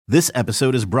This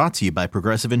episode is brought to you by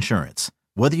Progressive Insurance.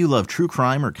 Whether you love true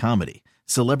crime or comedy,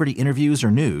 celebrity interviews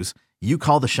or news, you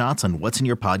call the shots on what's in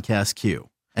your podcast queue.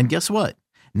 And guess what?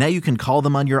 Now you can call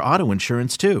them on your auto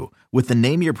insurance too with the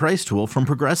Name Your Price tool from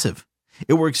Progressive.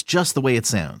 It works just the way it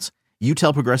sounds. You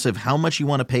tell Progressive how much you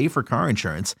want to pay for car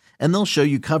insurance, and they'll show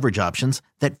you coverage options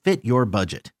that fit your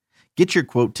budget. Get your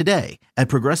quote today at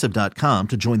Progressive.com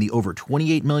to join the over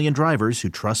 28 million drivers who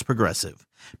trust Progressive.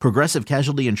 Progressive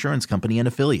Casualty Insurance Company and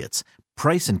Affiliates.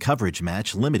 Price and coverage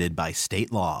match limited by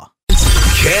state law.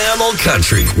 Camel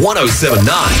Country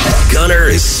 107.9. Gunner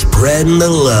is spreading the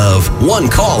love, one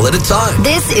call at a time.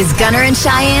 This is Gunner and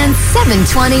Cheyenne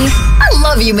 720. I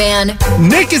love you, man.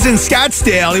 Nick is in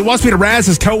Scottsdale. He wants me to razz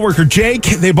his coworker Jake.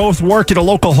 They both work at a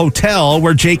local hotel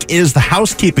where Jake is the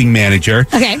housekeeping manager.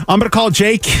 Okay. I'm going to call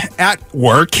Jake at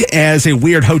work as a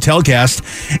weird hotel guest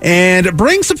and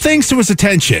bring some things to his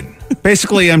attention.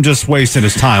 Basically, I'm just wasting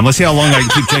his time. Let's see how long I can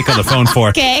keep Jake on the phone for.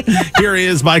 Okay. Here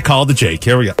is my call to Jake.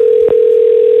 Here we go.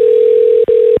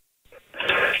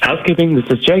 Housekeeping, this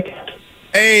is Jake.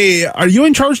 Hey, are you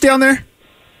in charge down there?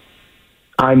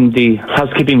 I'm the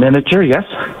housekeeping manager, yes.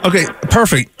 Okay,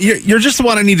 perfect. You're just the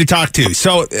one I need to talk to.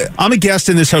 So I'm a guest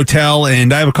in this hotel,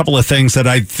 and I have a couple of things that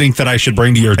I think that I should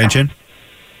bring to your attention.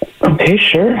 Okay,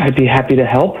 sure. I'd be happy to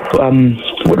help.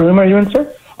 What room are you in,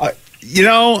 sir?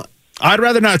 I'd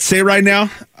rather not say right now.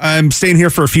 I'm staying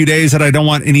here for a few days, and I don't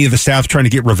want any of the staff trying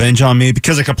to get revenge on me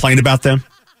because I complained about them.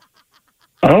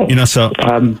 Oh. So...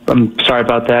 I'm sorry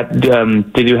about that.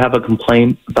 Did you have a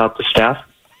complaint about the staff?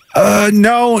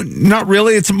 No, not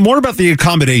really. It's more about the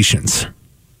accommodations.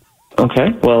 Okay.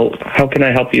 Well, how can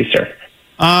I help you, sir?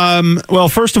 Well,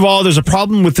 first of all, there's a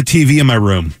problem with the TV in my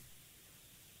room.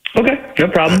 Okay, no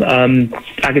problem.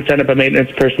 I could send up a maintenance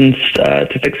person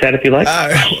to fix that if you like.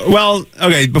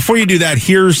 Okay, before you do that,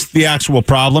 here's the actual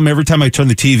problem. Every time I turn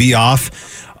the TV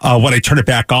off, when I turn it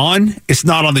back on, it's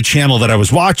not on the channel that I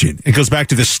was watching. It goes back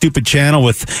to this stupid channel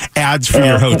with ads for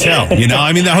your hotel.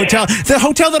 The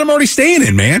hotel that I'm already staying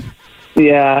in, man.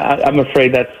 Yeah, I'm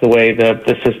afraid that's the way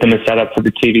the system is set up for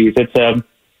the TVs.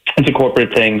 It's a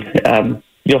corporate thing.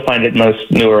 You'll find it in most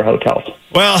newer hotels.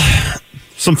 Well,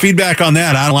 some feedback on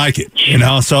that. I don't like it.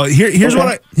 So here's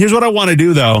okay. what I want to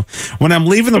do though. When I'm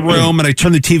leaving the room and I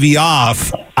turn the TV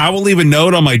off, I will leave a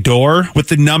note on my door with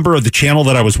the number of the channel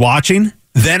that I was watching.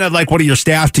 Then I'd like one of your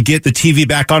staff to get the TV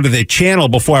back onto the channel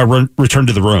before I return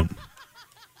to the room.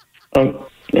 All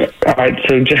right.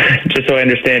 So just so I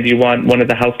understand, you want one of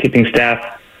the housekeeping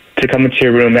staff to come into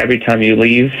your room every time you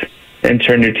leave and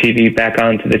turn your TV back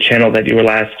onto the channel that you were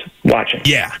last watching?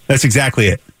 Yeah, that's exactly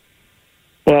it.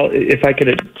 Well, if I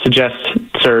could suggest,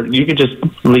 sir, you could just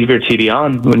leave your TV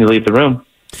on when you leave the room.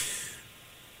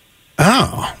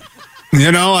 Oh.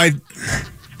 I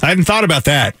hadn't thought about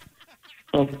that.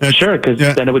 Well, sure, because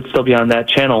then it would still be on that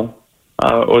channel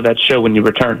or that show when you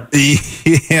return.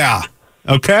 Yeah.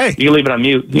 Okay. You can leave it on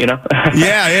mute, Yeah.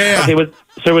 Okay,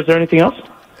 sir, was there anything else?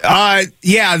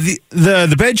 Yeah,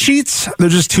 the bed sheets, they're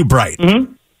just too bright.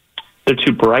 Mm-hmm. They're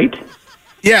too bright?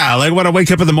 Yeah, like when I wake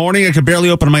up in the morning, I can barely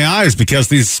open my eyes because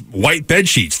these white bed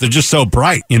sheets, they're just so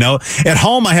bright, At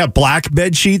home, I have black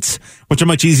bed sheets, which are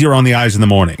much easier on the eyes in the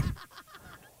morning.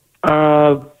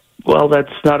 Well,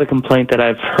 that's not a complaint that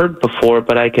I've heard before,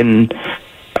 but I can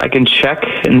check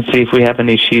and see if we have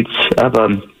any sheets of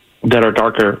that are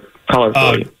darker color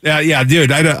for you. Yeah,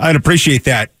 dude, I'd appreciate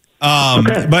that.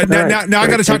 Okay. But now I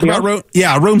got to talk about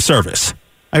room service.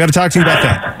 I got to talk to you about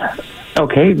that.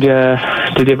 Okay. Did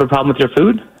you have a problem with your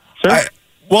food, sir?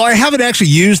 I haven't actually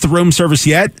used the room service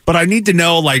yet, but I need to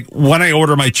know, like, when I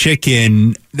order my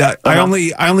chicken, that I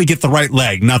only get the right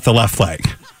leg, not the left leg.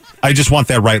 I just want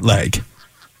that right leg.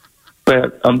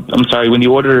 But I'm sorry. When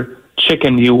you order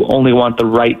chicken, you only want the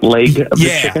right leg of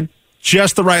the chicken?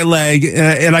 Just the right leg,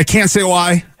 and I can't say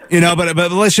why,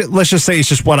 but let's just say it's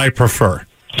just what I prefer.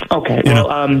 Okay. Well,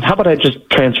 how about I just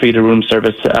transfer you to room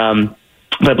service?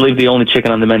 I believe the only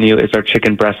chicken on the menu is our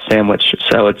chicken breast sandwich.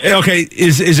 So it's okay.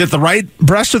 Is it the right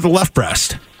breast or the left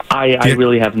breast? I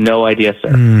really have no idea,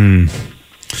 sir.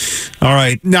 All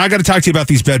right. Now I got to talk to you about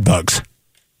these bed bugs.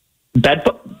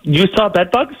 You saw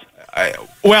bed bugs?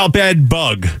 Bed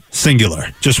bug, singular,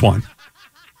 just one.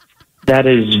 That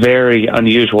is very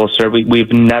unusual, sir.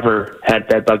 We've never had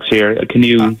bed bugs here. Can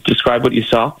you describe what you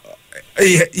saw?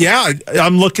 Yeah,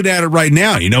 I'm looking at it right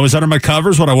now. It was under my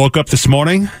covers when I woke up this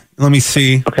morning. Let me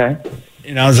see. Okay.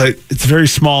 I was like, it's very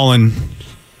small and...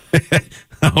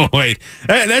 Oh, wait.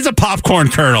 That's a popcorn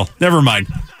kernel. Never mind.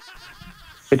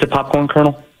 It's a popcorn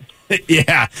kernel?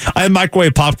 Yeah. I had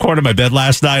microwave popcorn in my bed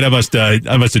last night. I must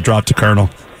have dropped a kernel.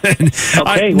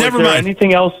 Okay. Never mind.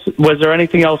 Was there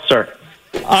anything else, sir?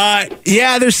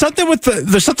 Yeah, there's something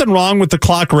wrong with the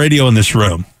clock radio in this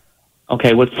room.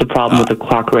 Okay, what's the problem with the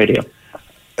clock radio?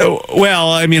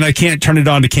 Well, I mean, I can't turn it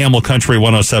on to Camel Country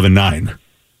 107.9.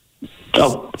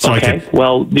 Oh, So okay.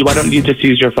 Well, why don't you just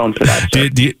use your phone for that?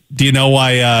 Do you know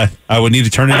why I would need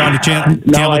to turn it on to Camel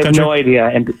No, I have Country? no idea.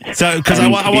 And So, because I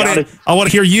want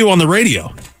to hear you on the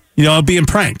radio. You know, being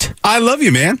pranked. I love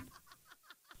you, man.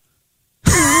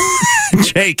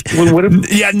 Jake.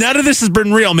 Yeah, none of this has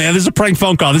been real, man. This is a prank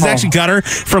phone call. This is actually Gunner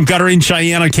from Gunner in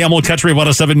Cheyenne on Camel Country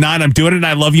 107.9. I'm doing it, and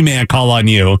I love you, man. Call on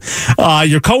you.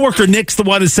 Your coworker Nick's the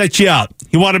one that set you up.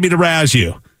 He wanted me to razz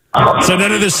you. So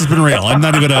none of this has been real. I'm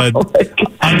not even a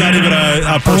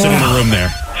person in the room there.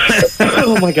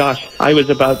 Oh my gosh!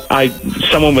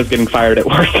 Someone was getting fired at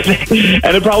work today,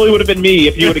 and it probably would have been me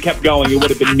if you would have kept going. It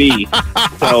would have been me.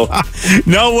 So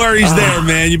no worries there,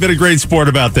 man. You've been a great sport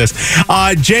about this.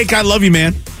 Jake, I love you,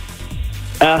 man.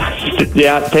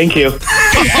 Yeah, thank you.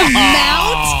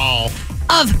 Amount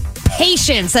of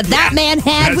patience that man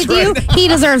had with you, he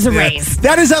deserves a raise.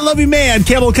 That is I love you, man.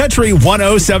 Camel Country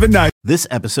 107.9. This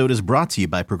episode is brought to you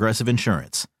by Progressive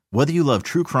Insurance. Whether you love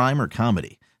true crime or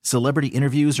comedy, celebrity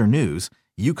interviews or news,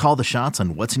 you call the shots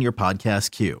on what's in your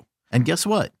podcast queue. And guess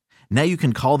what? Now you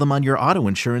can call them on your auto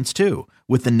insurance too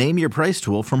with the Name Your Price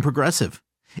tool from Progressive.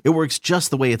 It works just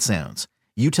the way it sounds.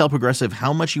 You tell Progressive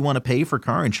how much you want to pay for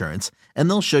car insurance, and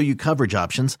they'll show you coverage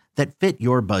options that fit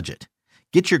your budget.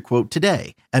 Get your quote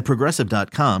today at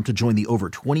Progressive.com to join the over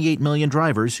 28 million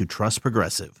drivers who trust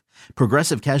Progressive.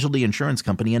 Progressive Casualty Insurance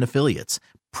Company and Affiliates.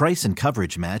 Price and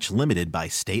coverage match limited by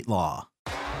state law.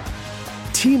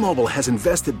 T-Mobile has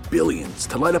invested billions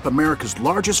to light up America's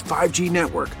largest 5G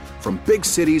network, from big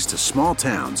cities to small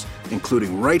towns,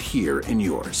 including right here in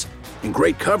yours. And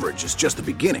great coverage is just the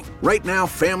beginning. Right now,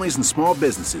 families and small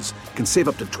businesses can save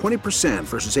up to 20%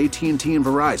 versus AT&T and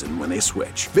Verizon when they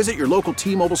switch. Visit your local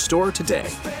T-Mobile store today.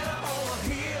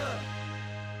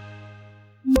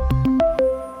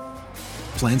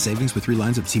 Plan savings with 3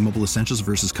 lines of T-Mobile Essentials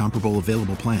versus comparable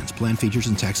available plans. Plan features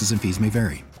and taxes and fees may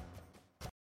vary.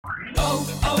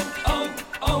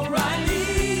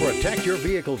 Protect your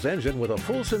vehicle's engine with a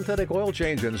full synthetic oil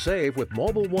change and save with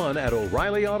Mobil 1 at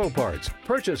O'Reilly Auto Parts.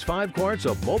 Purchase 5 quarts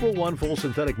of Mobil 1 full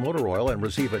synthetic motor oil and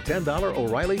receive a $10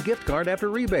 O'Reilly gift card after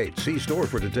rebate. See store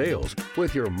for details.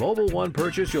 With your Mobil 1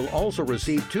 purchase, you'll also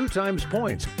receive 2 times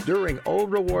points during O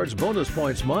Rewards Bonus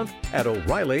Points Month at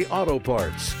O'Reilly Auto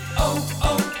Parts.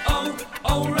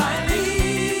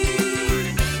 O'Reilly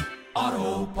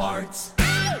Auto Parts.